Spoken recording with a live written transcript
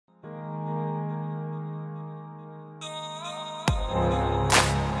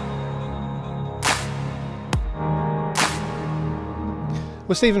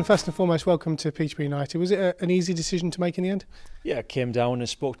Well, Stephen, first and foremost, welcome to Peterborough United. Was it an easy decision to make in the end? Yeah, I came down and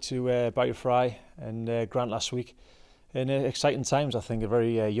spoke to Barry Fry and Grant last week. In exciting times, I think, a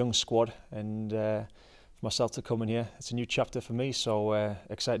very young squad, and for myself to come in here, it's a new chapter for me, so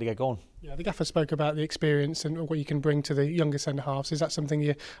excited to get going. Yeah, the gaffer spoke about the experience and what you can bring to the younger centre-halves. Is that something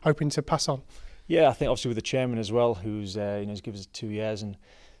you're hoping to pass on? Yeah, I think obviously with the chairman as well, who's he's given us 2 years, and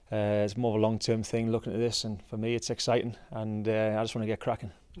it's more of a long-term thing looking at this, and for me it's exciting, and I just want to get cracking.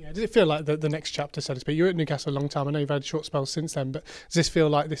 Yeah, does it feel like the next chapter, so to speak? You're at Newcastle a long time. I know you've had short spells since then, but does this feel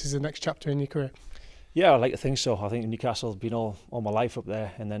like this is the next chapter in your career? Yeah, I like to think so. I think Newcastle's been all my life up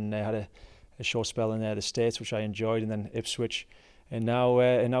there, and then I had a short spell in the States, which I enjoyed, and then Ipswich, and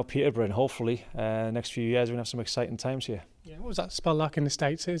now Peterborough, and hopefully next few years we're going to have some exciting times here. Yeah, what was that spell like in the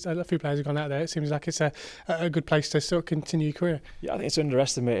States? A few players have gone out there. It seems like it's a good place to sort of continue your career. Yeah, I think it's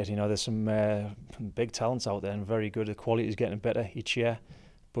underestimated. You know, there's some big talents out there and very good. The quality is getting better each year.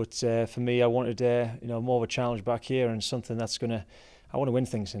 But for me, I wanted more of a challenge back here, and something that's I want to win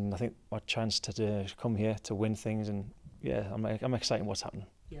things, and I think my chance to come here to win things, and yeah, I'm excited what's happening.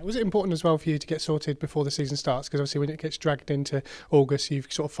 Yeah, was it important as well for you to get sorted before the season starts? Because obviously when it gets dragged into August, you're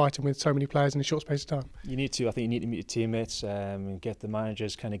sort of fighting with so many players in a short space of time. You need to. I think you need to meet your teammates and get the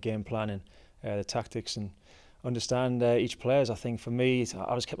managers' kind of game planning, the tactics, and understand each players. I think for me,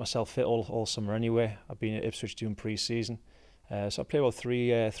 I just kept myself fit all summer anyway. I've been at Ipswich doing pre-season. So I played about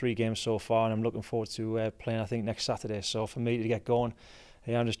three games so far, and I'm looking forward to playing, I think, next Saturday. So for me to get going,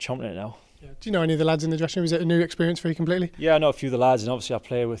 yeah, I'm just chomping it now. Yeah. Do you know any of the lads in the dressing room? Is it a new experience for you completely? Yeah, I know a few of the lads, and obviously I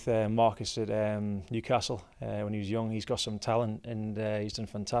played with Marcus at Newcastle when he was young. He's got some talent, and he's done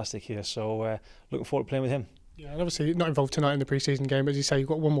fantastic here. So looking forward to playing with him. Yeah, and obviously not involved tonight in the pre-season game, but as you say, you've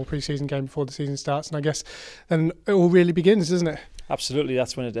got one more pre-season game before the season starts, and I guess then it all really begins, doesn't it? Absolutely,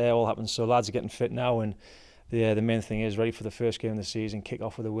 that's when it all happens. So lads are getting fit now, and the main thing is ready for the first game of the season, kick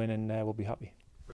off with a win, and we'll be happy.